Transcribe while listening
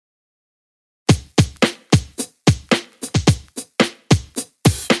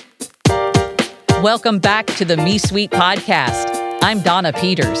Welcome back to the Me Suite podcast. I'm Donna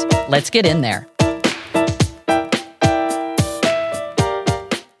Peters. Let's get in there.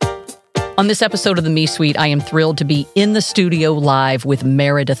 On this episode of the Me Suite, I am thrilled to be in the studio live with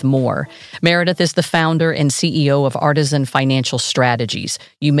Meredith Moore. Meredith is the founder and CEO of Artisan Financial Strategies.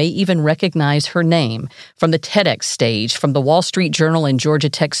 You may even recognize her name from the TEDx stage, from the Wall Street Journal and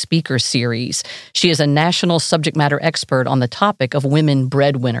Georgia Tech Speaker Series. She is a national subject matter expert on the topic of women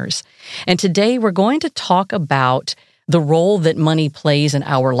breadwinners. And today we're going to talk about the role that money plays in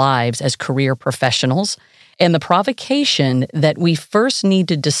our lives as career professionals and the provocation that we first need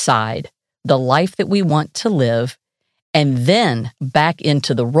to decide the life that we want to live, and then back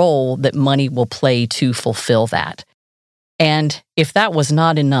into the role that money will play to fulfill that. And if that was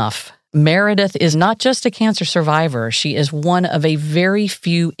not enough, Meredith is not just a cancer survivor. She is one of a very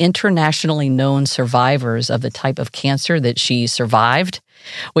few internationally known survivors of the type of cancer that she survived,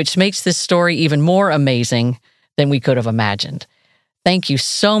 which makes this story even more amazing than we could have imagined. Thank you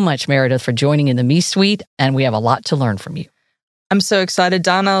so much, Meredith, for joining in the Me Suite, and we have a lot to learn from you. I'm so excited,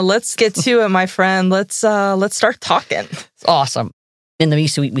 Donna. Let's get to it, my friend. Let's start talking. Awesome. In the Me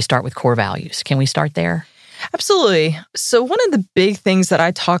Suite, we start with core values. Can we start there? Absolutely. So one of the big things that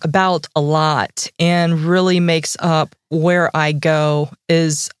I talk about a lot and really makes up where I go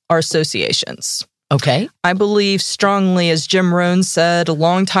is our associations. Okay. I believe strongly, as Jim Rohn said a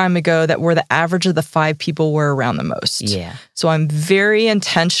long time ago, that we're the average of the 5 people we're around the most. Yeah. So I'm very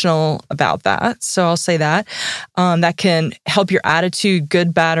intentional about that. So I'll say that. That can help your attitude,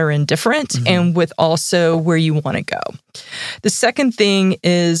 good, bad, or indifferent, and with also where you want to go. The second thing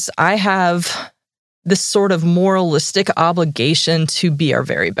is I have this sort of moralistic obligation to be our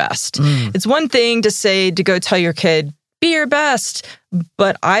very best. It's one thing to go tell your kid, be your best.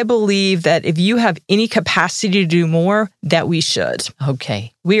 But I believe that if you have any capacity to do more, that we should.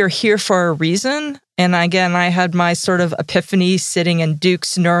 Okay. We are here for a reason. And again, I had my sort of epiphany sitting in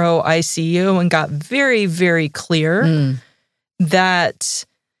Duke's Neuro ICU and got very, very clear that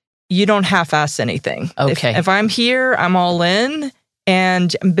you don't half-ass anything. Okay. If I'm here, I'm all in,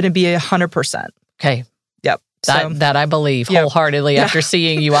 and I'm going to be 100%. Okay. Yep. That I believe wholeheartily after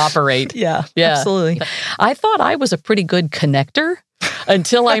seeing you operate. Yeah, absolutely. I thought I was a pretty good connector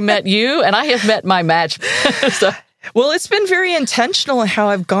until I met you, and I have met my match. Well, it's been very intentional in how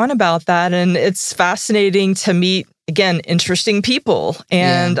I've gone about that, and it's fascinating to meet, again, interesting people.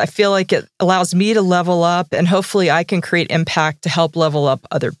 And I feel like it allows me to level up, and hopefully I can create impact to help level up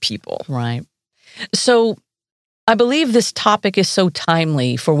other people. Right. So I believe this topic is so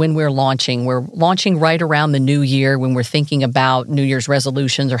timely for when we're launching. We're launching right around the new year when we're thinking about New Year's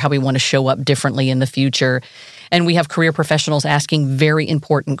resolutions or how we want to show up differently in the future. And we have career professionals asking very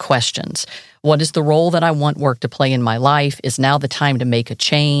important questions. What is the role that I want work to play in my life? Is now the time to make a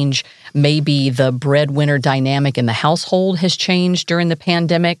change? Maybe the breadwinner dynamic in the household has changed during the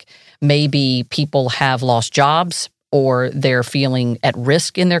pandemic. Maybe people have lost jobs or they're feeling at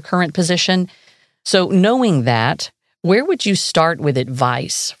risk in their current position. So knowing that, where would you start with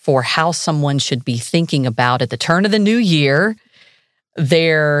advice for how someone should be thinking about at the turn of the new year,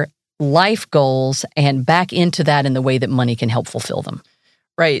 their life goals, and back into that in the way that money can help fulfill them?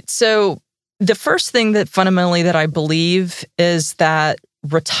 Right. So the first thing that fundamentally that I believe is that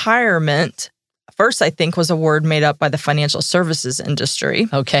retirement, first I think was a word made up by the financial services industry.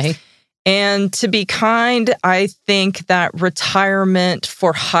 Okay. And to be kind, I think that retirement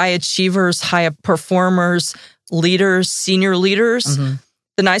for high achievers, high performers, leaders, senior leaders, the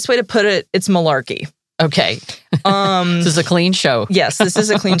nice way to put it, it's malarkey. Okay. This is a clean show. Yes, this is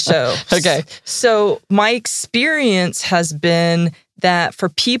a clean show. Okay. So my experience has been that for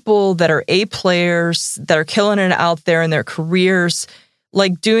people that are A players, that are killing it out there in their careers,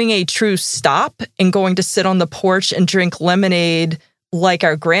 like doing a true stop and going to sit on the porch and drink lemonade like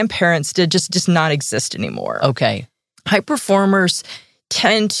our grandparents did just does not exist anymore. Okay. High performers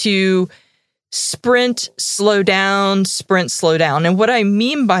tend to sprint, slow down. And what I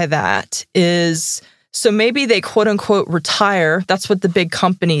mean by that is, so maybe they quote unquote retire. That's what the big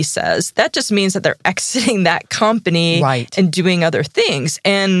company says. That just means that they're exiting that company and doing other things.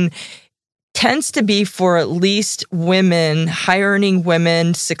 And tends to be for at least women, high-earning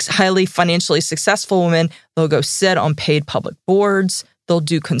women, highly financially successful women. They'll go sit on paid public boards. They'll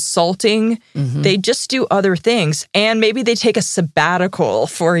do consulting. They just do other things. And maybe they take a sabbatical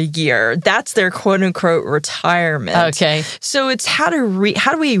for a year. That's their quote-unquote retirement. Okay. So it's how do we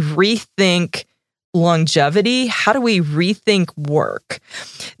rethink longevity? How do we rethink work?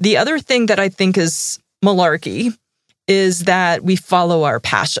 The other thing that I think is malarkey is that we follow our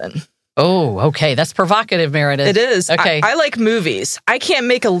passion. Oh, okay. That's provocative, Meredith. It is. Okay. I like movies. I can't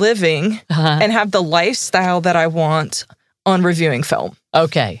make a living and have the lifestyle that I want on reviewing film.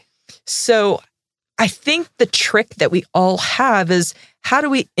 Okay. So I think the trick that we all have is how do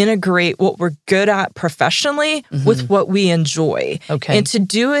we integrate what we're good at professionally with what we enjoy? Okay. And to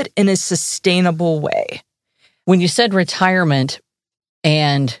do it in a sustainable way. When you said retirement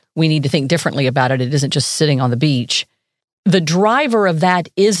and we need to think differently about it, it isn't just sitting on the beach. The driver of that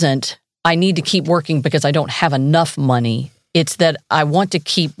isn't, I need to keep working because I don't have enough money. It's that I want to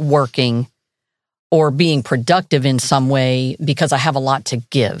keep working or being productive in some way because I have a lot to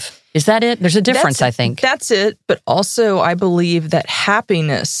give. Is that it? There's a difference, I think. That's it. But also, I believe that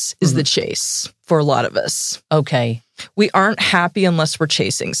happiness is the chase for a lot of us. Okay. We aren't happy unless we're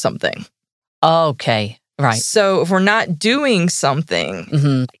chasing something. Okay. Right. So if we're not doing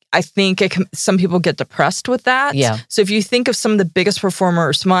something, I think some people get depressed with that. Yeah. So if you think of some of the biggest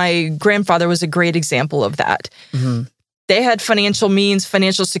performers, my grandfather was a great example of that. They had financial means,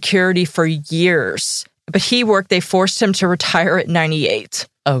 financial security for years, but they forced him to retire at 98.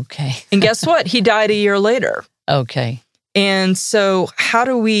 Okay. And guess what? He died a year later. Okay. And so how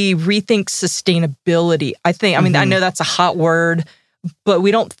do we rethink sustainability? I mean, I know that's a hot word, but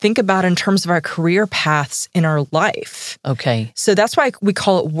we don't think about it in terms of our career paths in our life. Okay. So that's why we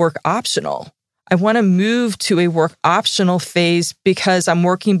call it work optional. I want to move to a work optional phase because I'm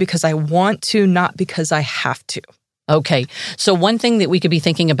working because I want to, not because I have to. Okay. So one thing that we could be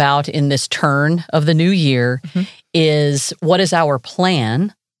thinking about in this turn of the new year is what is our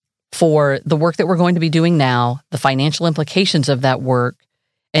plan for the work that we're going to be doing now, the financial implications of that work,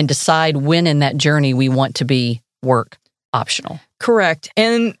 and decide when in that journey we want to be work optional. Correct.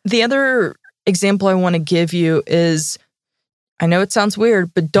 And the other example I want to give you is, I know it sounds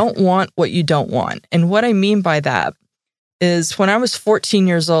weird, but don't want what you don't want. And what I mean by that is when I was 14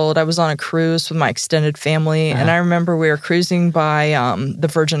 years old, I was on a cruise with my extended family. And I remember we were cruising by the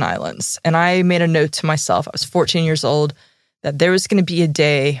Virgin Islands. And I made a note to myself, I was 14 years old, that there was going to be a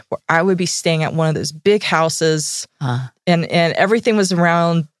day where I would be staying at one of those big houses and everything was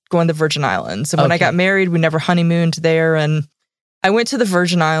around going to the Virgin Islands. And when I got married, we never honeymooned there. And I went to the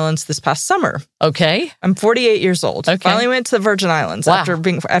Virgin Islands this past summer. Okay. I'm 48 years old. Okay. Finally went to the Virgin Islands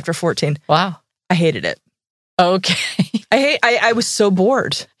after 14. Wow. I hated it. Okay. I was so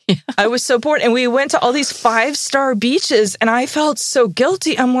bored. Yeah. I was so bored. And we went to all these 5-star beaches and I felt so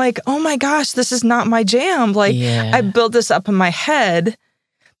guilty. I'm like, oh my gosh, this is not my jam. Like I built this up in my head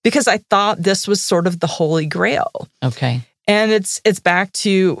because I thought this was sort of the holy grail. Okay. And it's back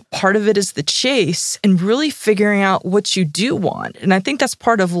to part of it is the chase and really figuring out what you do want. And I think that's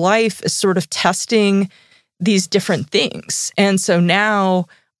part of life is sort of testing these different things. And so now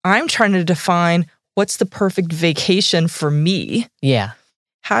I'm trying to define what's the perfect vacation for me. Yeah.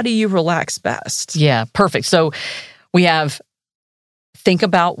 How do you relax best? Yeah, perfect. So we have think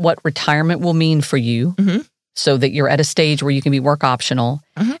about what retirement will mean for you so that you're at a stage where you can be work optional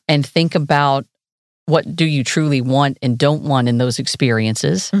and think about what do you truly want and don't want in those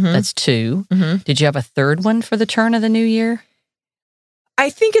experiences. That's 2. Did you have a third one for the turn of the new year? I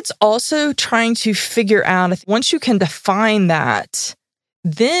think it's also trying to figure out, once you can define that,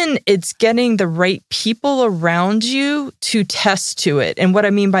 then it's getting the right people around you to test to it. And what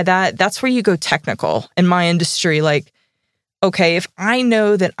I mean by that, that's where you go technical in my industry. Like, okay, if I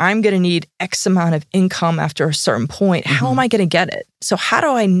know that I'm going to need X amount of income after a certain point, how am I going to get it? So how do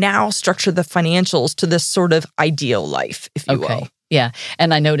I now structure the financials to this sort of ideal life, if you will? Yeah.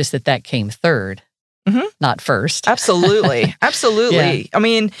 And I noticed that came third. Not first. Absolutely. Absolutely. Yeah. I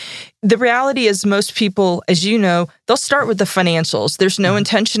mean, the reality is most people, as you know, they'll start with the financials. There's no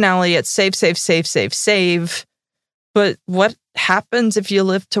intentionality at save. But what happens if you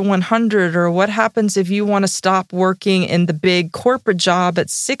live to 100? Or what happens if you want to stop working in the big corporate job at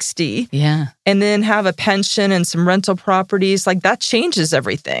 60? Yeah. And then have a pension and some rental properties? Like that changes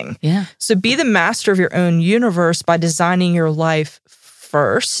everything. Yeah. So be the master of your own universe by designing your life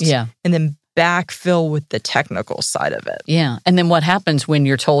first. Yeah. And then backfill with the technical side of it. Yeah. And then what happens when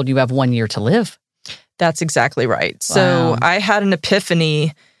you're told you have 1 year to live? That's exactly right. Wow. So I had an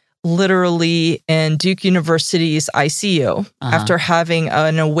epiphany literally in Duke University's ICU after having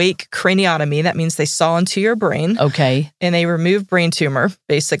an awake craniotomy. That means they saw into your brain. Okay. And they removed brain tumor,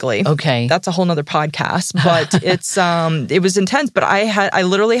 basically. Okay. That's a whole nother podcast, but it was intense. But I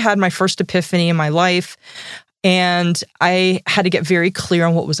literally had my first epiphany in my life. And I had to get very clear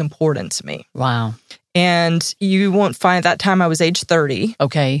on what was important to me. Wow. And you won't find at that time I was age 30.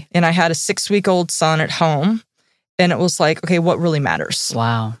 Okay. And I had a 6-week-old son at home. And it was like, okay, what really matters?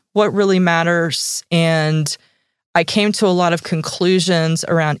 Wow. What really matters? And I came to a lot of conclusions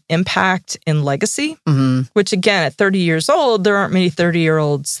around impact and legacy, which again, at 30 years old, there aren't many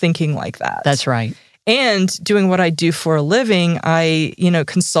 30-year-olds thinking like that. That's right. And doing what I do for a living, I,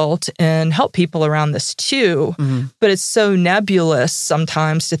 consult and help people around this too. But it's so nebulous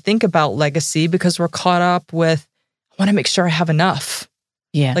sometimes to think about legacy because we're caught up with, I want to make sure I have enough.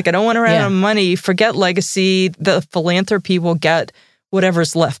 Yeah. Like I don't want to run out of money. Forget legacy. The philanthropy will get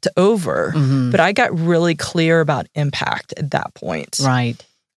whatever's left over. But I got really clear about impact at that point. Right.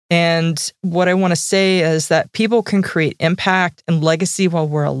 And what I want to say is that people can create impact and legacy while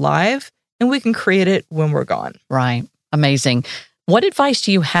we're alive, and we can create it when we're gone. Right. Amazing. What advice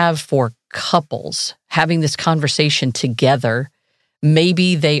do you have for couples having this conversation together?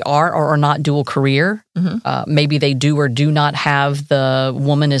 Maybe they are or are not dual career. Maybe they do or do not have the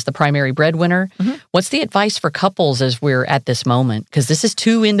woman as the primary breadwinner. What's the advice for couples as we're at this moment? Because this is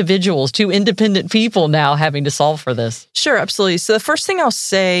two individuals, two independent people now having to solve for this. Sure, absolutely. So the first thing I'll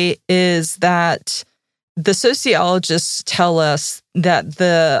say is that the sociologists tell us that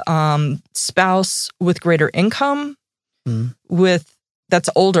the spouse with greater income, that's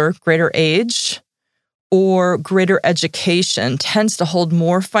older, greater age, or greater education tends to hold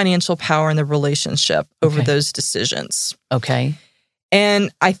more financial power in the relationship over those decisions. Okay.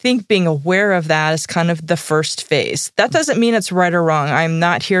 And I think being aware of that is kind of the first phase. That doesn't mean it's right or wrong. I'm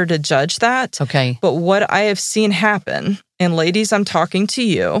not here to judge that. Okay. But what I have seen happen, and ladies, I'm talking to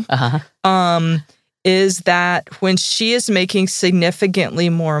you, is that when she is making significantly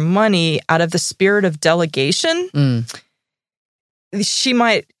more money out of the spirit of delegation, she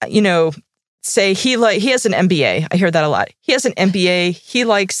might, say he has an MBA. I hear that a lot. He has an MBA. He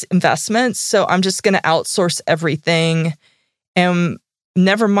likes investments. So I'm just going to outsource everything. And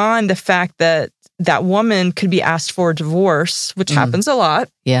never mind the fact that that woman could be asked for a divorce, which happens a lot,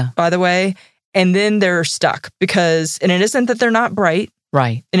 by the way. And then they're stuck and it isn't that they're not bright.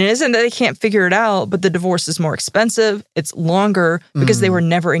 Right. And it isn't that they can't figure it out, but the divorce is more expensive. It's longer because they were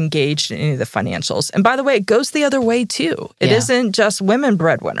never engaged in any of the financials. And by the way, it goes the other way too. It isn't just women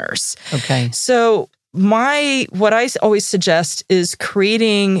breadwinners. Okay. So what I always suggest is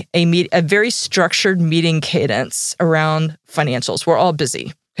creating a very structured meeting cadence around financials. We're all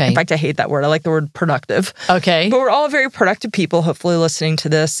busy. Okay. In fact, I hate that word. I like the word productive. Okay. But we're all very productive people, hopefully listening to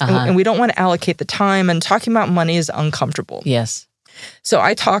this. And we don't want to allocate the time. And talking about money is uncomfortable. Yes. So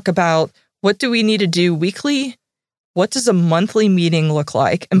I talk about what do we need to do weekly? What does a monthly meeting look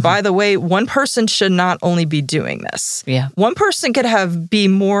like? And by the way, one person should not only be doing this. Yeah. One person could be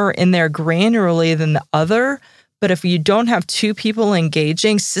more in there granularly than the other. But if you don't have two people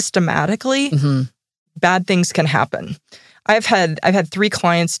engaging systematically, bad things can happen. I've had 3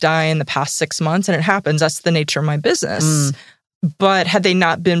 clients die in the past 6 months, and it happens. That's the nature of my business. But had they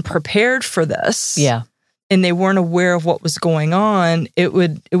not been prepared for this, and they weren't aware of what was going on, it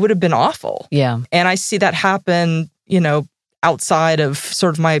would have been awful. Yeah. And I see that happen, outside of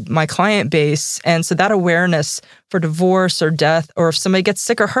sort of my client base. And so that awareness for divorce or death, or if somebody gets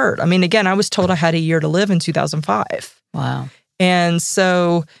sick or hurt. I mean, again, I was told I had a year to live in 2005. Wow. And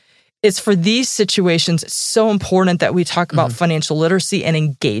so it's for these situations, it's so important that we talk about financial literacy and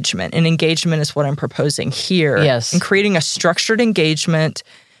engagement. And engagement is what I'm proposing here. Yes. And creating a structured engagement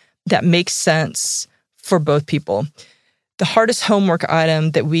that makes sense for both people. The hardest homework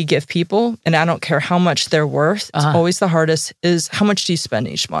item that we give people, and I don't care how much they're worth, it's always the hardest, is how much do you spend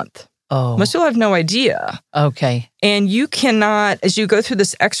each month? Oh. Most people have no idea. Okay. And you cannot, as you go through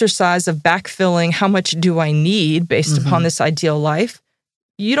this exercise of backfilling, how much do I need based upon this ideal life,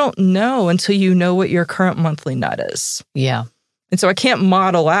 you don't know until you know what your current monthly nut is. Yeah. And so I can't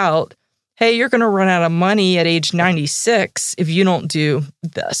model out, hey, you're going to run out of money at age 96 if you don't do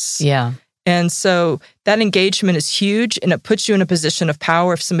this. Yeah. And so that engagement is huge, and it puts you in a position of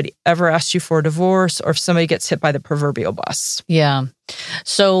power if somebody ever asks you for a divorce or if somebody gets hit by the proverbial bus. Yeah.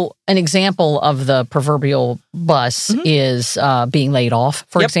 So an example of the proverbial bus is being laid off,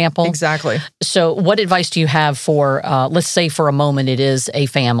 for example. Exactly. So what advice do you have for, let's say for a moment it is a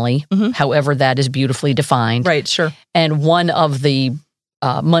family, however that is beautifully defined. Right, sure. And one of the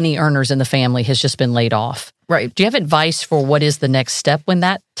money earners in the family has just been laid off. Right. Do you have advice for what is the next step when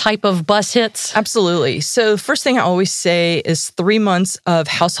that type of bus hits? Absolutely. So first thing I always say is 3 months of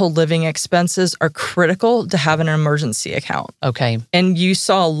household living expenses are critical to have an emergency account. Okay. And you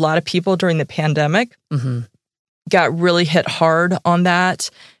saw a lot of people during the pandemic got really hit hard on that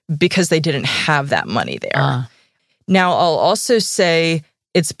because they didn't have that money there. Now, I'll also say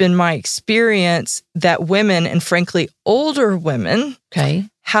it's been my experience that women, and frankly, older women,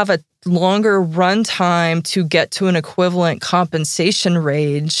 have a longer run time to get to an equivalent compensation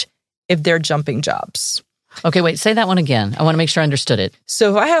range if they're jumping jobs. Okay, wait, say that one again. I want to make sure I understood it.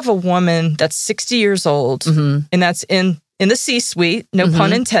 So if I have a woman that's 60 years old and that's in the C-suite, no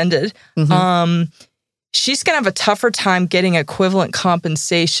pun intended, she's going to have a tougher time getting equivalent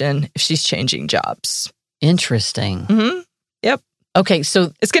compensation if she's changing jobs. Interesting. Yep. Okay,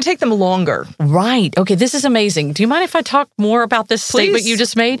 so it's going to take them longer. Right. Okay, this is amazing. Do you mind if I talk more about this statement you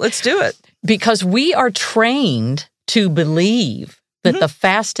just made? Let's do it. Because we are trained to believe that the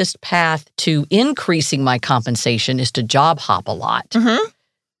fastest path to increasing my compensation is to job hop a lot.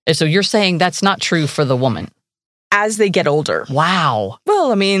 And so you're saying that's not true for the woman. As they get older. Wow.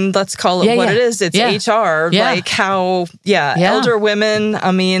 Well, I mean, let's call it what it is. It's HR. Like how, elder women,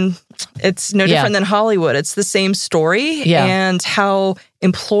 I mean, it's no different than Hollywood. It's the same story. And how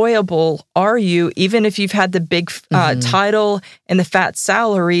employable are you, even if you've had the big title and the fat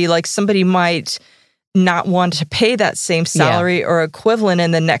salary, like somebody might not want to pay that same salary or equivalent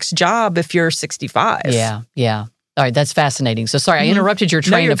in the next job if you're 65. Yeah. All right, that's fascinating. So sorry, I interrupted your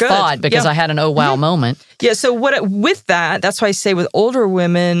train of thought because I had an oh wow moment. Yeah, so with that's why I say with older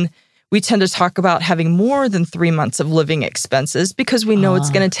women, we tend to talk about having more than 3 months of living expenses because we know it's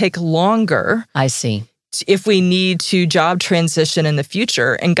going to take longer. I see. If we need to job transition in the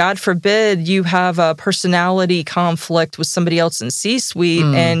future. And God forbid you have a personality conflict with somebody else in C-suite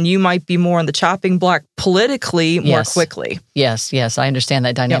and you might be more on the chopping block politically more quickly. Yes, I understand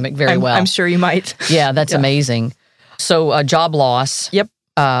that dynamic very well. I'm sure you might. Yeah, that's amazing. So job loss,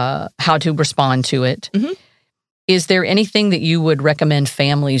 how to respond to it. Is there anything that you would recommend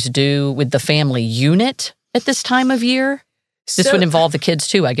families do with the family unit at this time of year? This would involve the kids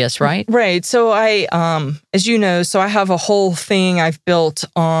too, I guess, right? Right. So I, as you know, I have a whole thing I've built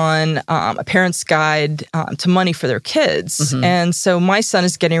on a parent's guide to money for their kids. And so my son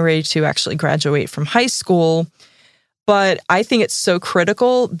is getting ready to actually graduate from high school. But I think it's so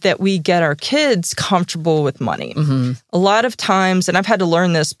critical that we get our kids comfortable with money. A lot of times, and I've had to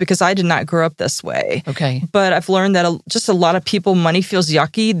learn this because I did not grow up this way. Okay. But I've learned that just a lot of people, money feels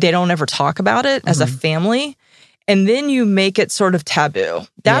yucky. They don't ever talk about it as a family. And then you make it sort of taboo.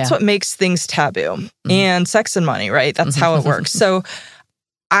 That's what makes things taboo. And sex and money, right? That's how it works. So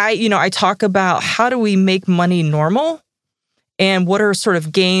I talk about how do we make money normal and what are sort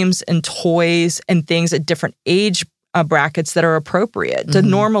of games and toys and things at different age brackets that are appropriate to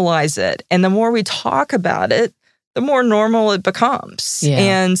normalize it. And the more we talk about it, the more normal it becomes.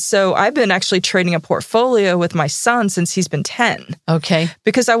 And so I've been actually trading a portfolio with my son since he's been 10. Okay.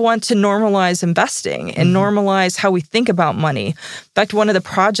 Because I want to normalize investing and normalize how we think about money. In fact, one of the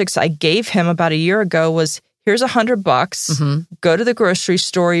projects I gave him about a year ago was, here's $100, go to the grocery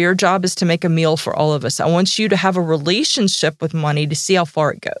store. Your job is to make a meal for all of us. I want you to have a relationship with money to see how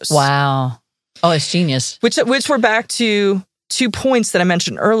far it goes. Wow. Oh, it's genius. Which we're back to 2 points that I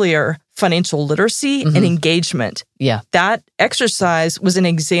mentioned earlier, financial literacy and engagement. Yeah. That exercise was an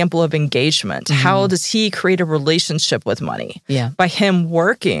example of engagement. How does he create a relationship with money? Yeah. By him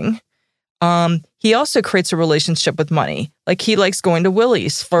working, he also creates a relationship with money. Like he likes going to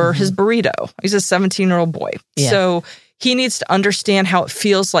Willie's for his burrito. He's a 17-year-old boy. Yeah. So he needs to understand how it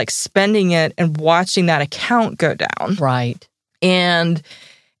feels like spending it and watching that account go down. Right. And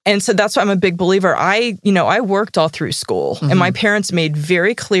so that's why I'm a big believer. I worked all through school, and my parents made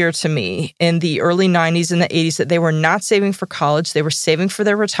very clear to me in the early 90s and the 80s that they were not saving for college. They were saving for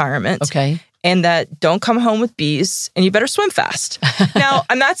their retirement. Okay. And that don't come home with B's, and you better swim fast. Now,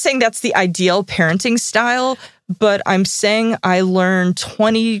 I'm not saying that's the ideal parenting style, but I'm saying I learned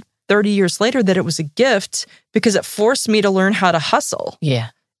 20, 30 years later that it was a gift because it forced me to learn how to hustle. Yeah.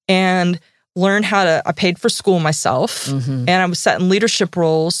 And learn I paid for school myself, and I was set in leadership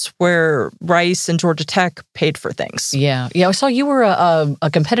roles where Rice and Georgia Tech paid for things. Yeah. I saw you were a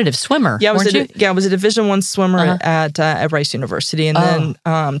competitive swimmer, weren't you? I was a Division I swimmer at Rice University, and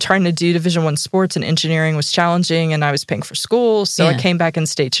then trying to do Division I sports and engineering was challenging, and I was paying for school, so I came back in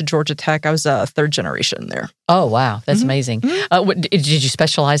state to Georgia Tech. I was a third generation there. Oh, wow. That's amazing. Did you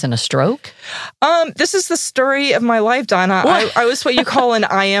specialize in a stroke? This is the story of my life, Donna. I was what you call an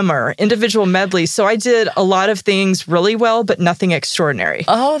IMer, individual medley. So I did a lot of things really well, but nothing extraordinary.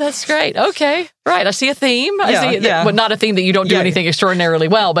 Oh, that's great. Okay. Right. I see a theme. Well, not a theme that you don't do anything extraordinarily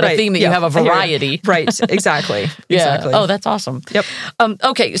well, but a theme that you have a variety. Right. Exactly. Exactly. Oh, that's awesome. Yep.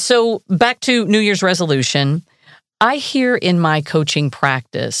 Okay. So back to New Year's resolution. I hear in my coaching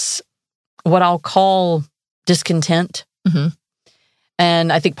practice what I'll call discontent.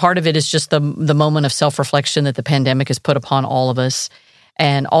 And I think part of it is just the moment of self-reflection that the pandemic has put upon all of us.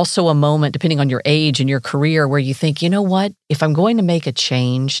 And also a moment, depending on your age and your career, where you think, you know what, if I'm going to make a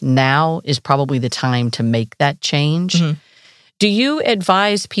change, now is probably the time to make that change. Do you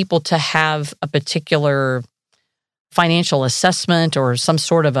advise people to have a particular financial assessment or some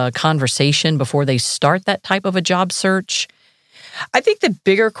sort of a conversation before they start that type of a job search? I think the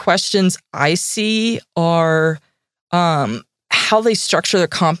bigger questions I see are how they structure their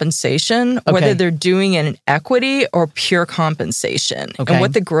compensation, whether they're doing it in equity or pure compensation, and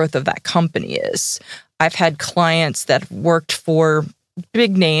what the growth of that company is. I've had clients that worked for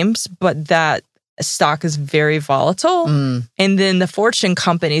big names, but that stock is very volatile. And then the fortune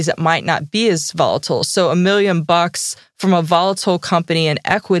companies, it might not be as volatile. So $1 million from a volatile company in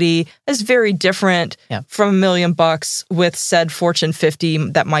equity is very different from $1 million with said Fortune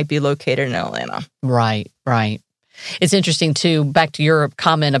 50 that might be located in Atlanta. Right. It's interesting too, back to your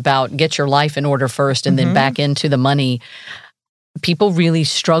comment about get your life in order first and then back into the money. People really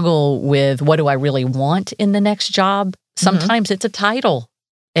struggle with, what do I really want in the next job? Sometimes it's a title.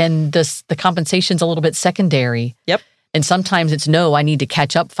 And the compensation's a little bit secondary. Yep. And sometimes it's, no, I need to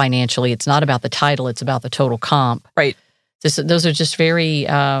catch up financially. It's not about the title. It's about the total comp. Right. Those are just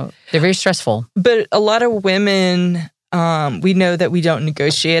they're very stressful. But a lot of women, we know that we don't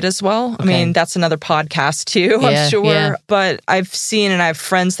negotiate as well. I mean, that's another podcast too, I'm sure. Yeah. But I've seen and I have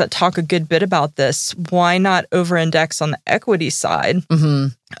friends that talk a good bit about this. Why not over-index on the equity side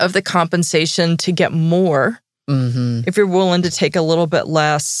of the compensation to get more? If you're willing to take a little bit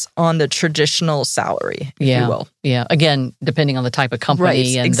less on the traditional salary, if you will. Yeah. Again, depending on the type of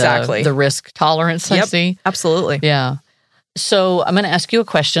company and the risk tolerance, I see. Absolutely. Yeah. So I'm going to ask you a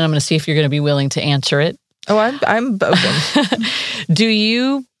question. I'm going to see if you're going to be willing to answer it. Oh, I'm open. Do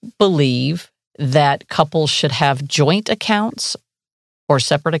you believe that couples should have joint accounts or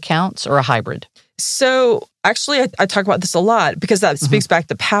separate accounts or a hybrid? So actually, I talk about this a lot because that speaks back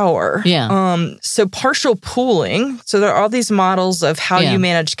to power. Yeah. So partial pooling. So there are all these models of how you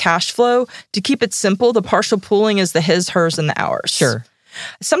manage cash flow. To keep it simple, the partial pooling is the his, hers, and the ours. Sure.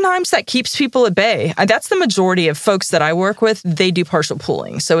 Sometimes that keeps people at bay. That's the majority of folks that I work with. They do partial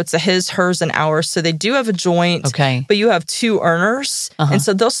pooling. So it's a his, hers, and ours. So they do have a joint, but you have two earners. And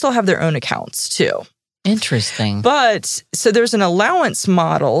so they'll still have their own accounts too. Interesting. But so there's an allowance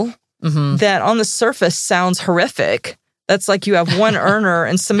model that on the surface sounds horrific. That's like you have one earner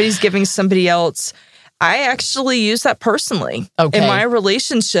and somebody's giving somebody else. I actually use that personally in my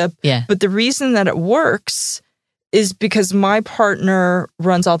relationship. Yeah. But the reason that it works is because my partner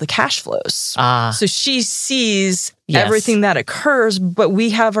runs all the cash flows. So she sees everything that occurs, but we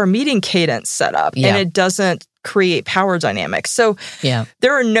have our meeting cadence set up and it doesn't create power dynamics. So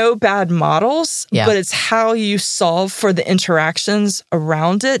there are no bad models, but it's how you solve for the interactions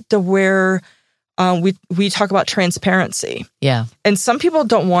around it to where we talk about transparency. Yeah. And some people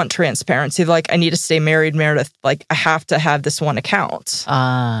don't want transparency. They're like, I need to stay married, Meredith. Like, I have to have this one account.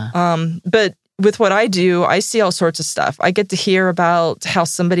 But with what I do, I see all sorts of stuff. I get to hear about how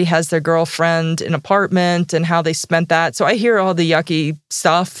somebody has their girlfriend in an apartment and how they spent that. So I hear all the yucky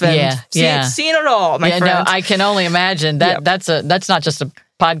stuff and seen it all, my friend. No, I can only imagine that. That's not just a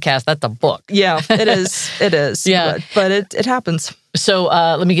podcast. That's a book. Yeah, it is. It is. But it happens. So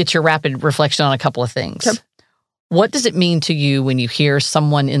let me get your rapid reflection on a couple of things. Okay. What does it mean to you when you hear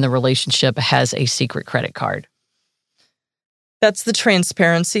someone in the relationship has a secret credit card? That's the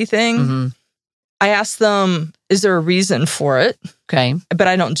transparency thing. I ask them, is there a reason for it? Okay. But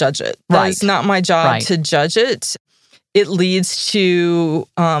I don't judge it. That is not my job to judge it. It leads to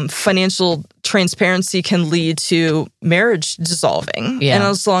financial transparency can lead to marriage dissolving. Yeah. And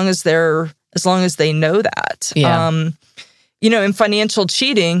as long as they know that. Yeah. In financial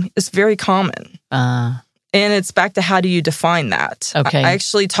cheating, it's very common. And it's back to how do you define that? Okay. I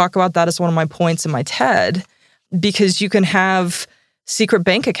actually talk about that as one of my points in my TED because you can have secret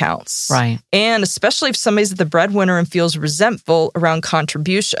bank accounts. Right. And especially if somebody's the breadwinner and feels resentful around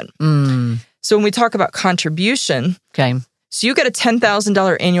contribution. So when we talk about contribution, so you get a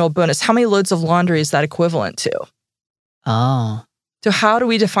 $10,000 annual bonus. How many loads of laundry is that equivalent to? So how do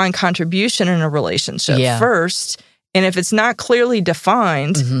we define contribution in a relationship first? And if it's not clearly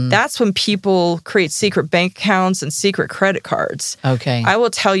defined, that's when people create secret bank accounts and secret credit cards. Okay. I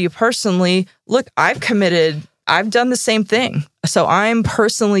will tell you personally, look, I've done the same thing. So I'm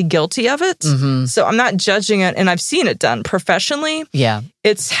personally guilty of it. So I'm not judging it. And I've seen it done professionally. Yeah.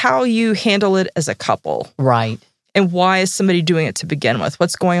 It's how you handle it as a couple. Right. And why is somebody doing it to begin with?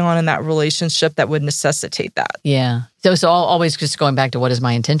 What's going on in that relationship that would necessitate that? Yeah. So always just going back to what is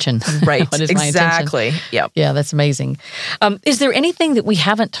my intention? Right. What is exactly. My intention? Yep. Yeah, that's amazing. Is there anything that we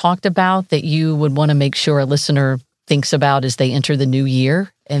haven't talked about that you would want to make sure a listener thinks about as they enter the new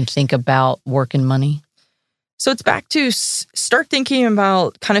year and think about work and money? So it's back to start thinking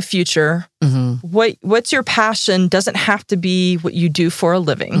about kind of future. What's your passion? Doesn't have to be what you do for a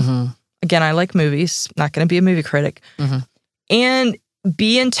living. Again, I like movies, not going to be a movie critic. And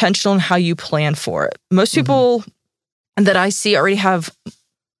be intentional in how you plan for it. Most people that I see already have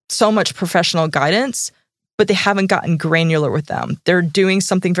so much professional guidance, but they haven't gotten granular with them. They're doing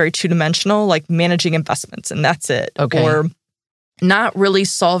something very two-dimensional, like managing investments, and that's it. Or not really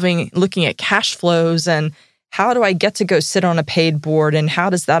looking at cash flows and how do I get to go sit on a paid board and how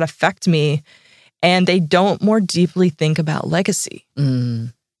does that affect me? And they don't more deeply think about legacy.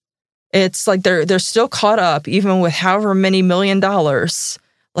 It's like they're still caught up, even with however many $1 million.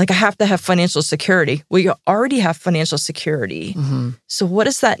 Like, I have to have financial security. Well, you already have financial security. So what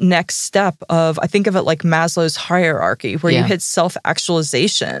is that next step of, I think of it like Maslow's hierarchy, where you hit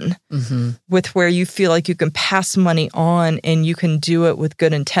self-actualization with where you feel like you can pass money on and you can do it with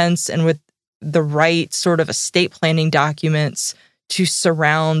good intents and with the right sort of estate planning documents to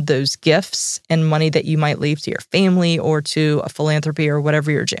surround those gifts and money that you might leave to your family or to a philanthropy or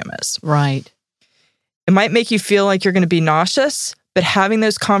whatever your jam is. Right. It might make you feel like you're going to be nauseous, but having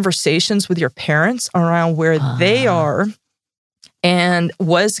those conversations with your parents around where they are and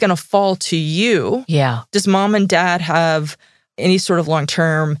what's going to fall to you. Does mom and dad have any sort of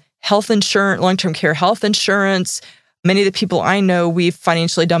long-term care health insurance? Many of the people I know, we've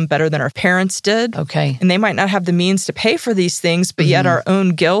financially done better than our parents did. And they might not have the means to pay for these things, but yet our own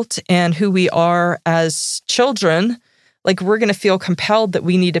guilt and who we are as children, like, we're going to feel compelled that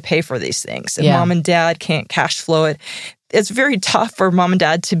we need to pay for these things. And mom and dad can't cash flow it. It's very tough for mom and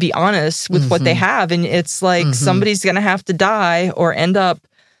dad to be honest with what they have. And it's like somebody's going to have to die or end up,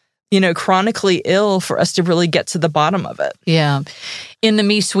 chronically ill for us to really get to the bottom of it. In the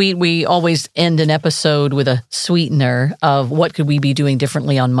Me Suite, we always end an episode with a sweetener of what could we be doing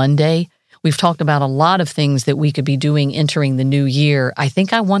differently on Monday. We've talked about a lot of things that we could be doing entering the new year. I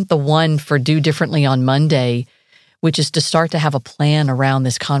think I want the one for do differently on Monday, which is to start to have a plan around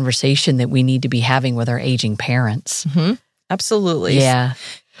this conversation that we need to be having with our aging parents. Absolutely.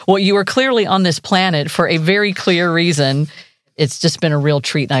 Well, you are clearly on this planet for a very clear reason. It's just been a real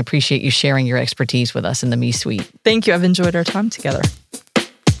treat, and I appreciate you sharing your expertise with us in the Me Suite. Thank you. I've enjoyed our time together.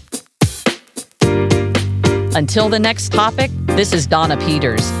 Until the next topic, this is Donna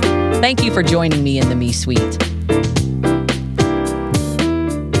Peters. Thank you for joining me in the Me Suite.